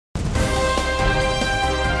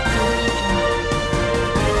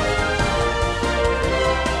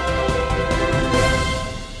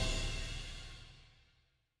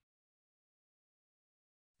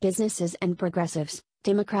businesses and progressives,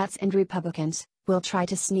 Democrats and Republicans, will try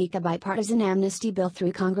to sneak a bipartisan amnesty bill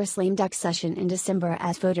through Congress' lame duck session in December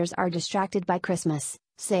as voters are distracted by Christmas,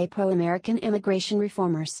 say pro-American immigration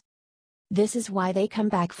reformers. This is why they come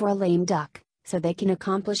back for a lame duck, so they can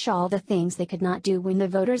accomplish all the things they could not do when the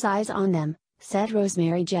voters' eyes on them, said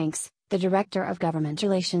Rosemary Jenks, the Director of Government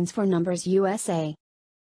Relations for Numbers USA.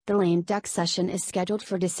 The lame duck session is scheduled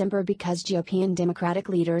for December because GOP and Democratic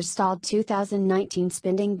leaders stalled 2019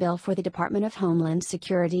 spending bill for the Department of Homeland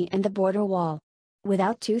Security and the border wall.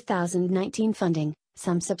 Without 2019 funding,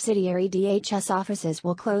 some subsidiary DHS offices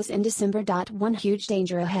will close in December. One huge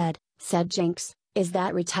danger ahead, said Jenks, is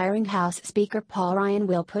that retiring House Speaker Paul Ryan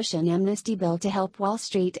will push an amnesty bill to help Wall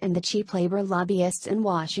Street and the cheap labor lobbyists in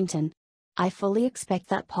Washington. I fully expect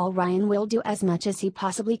that Paul Ryan will do as much as he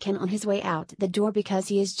possibly can on his way out the door because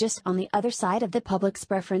he is just on the other side of the public's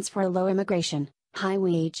preference for a low immigration,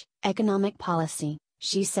 high-wage, economic policy,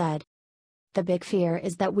 she said. The big fear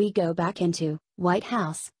is that we go back into White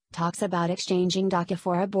House talks about exchanging DACA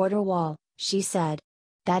for a border wall, she said.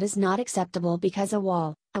 That is not acceptable because a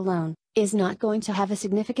wall, alone, is not going to have a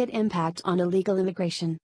significant impact on illegal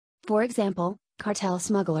immigration. For example, cartel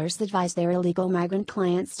smugglers advise their illegal migrant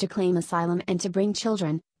clients to claim asylum and to bring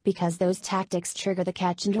children, because those tactics trigger the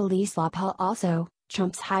catch-and-release law. Also,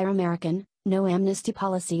 Trump's Hire American, No Amnesty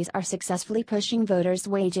policies are successfully pushing voters'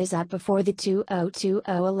 wages up before the 2020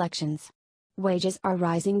 elections. Wages are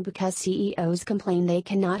rising because CEOs complain they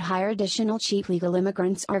cannot hire additional cheap legal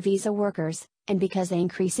immigrants or visa workers, and because they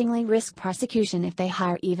increasingly risk prosecution if they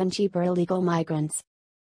hire even cheaper illegal migrants.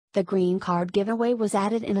 The green card giveaway was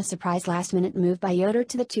added in a surprise last-minute move by Yoder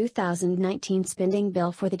to the 2019 spending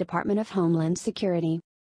bill for the Department of Homeland Security.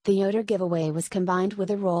 The Yoder giveaway was combined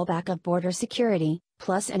with a rollback of border security,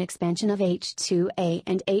 plus an expansion of H-2A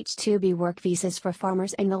and H-2B work visas for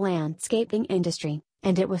farmers and the landscaping industry,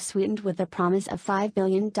 and it was sweetened with the promise of $5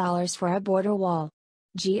 billion for a border wall.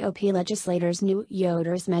 GOP legislators knew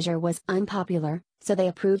Yoder's measure was unpopular, so they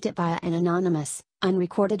approved it via an anonymous,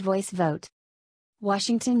 unrecorded voice vote.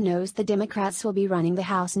 Washington knows the Democrats will be running the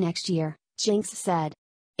House next year, Jenks said.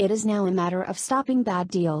 It is now a matter of stopping bad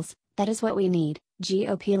deals, that is what we need,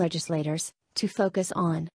 GOP legislators, to focus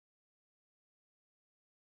on.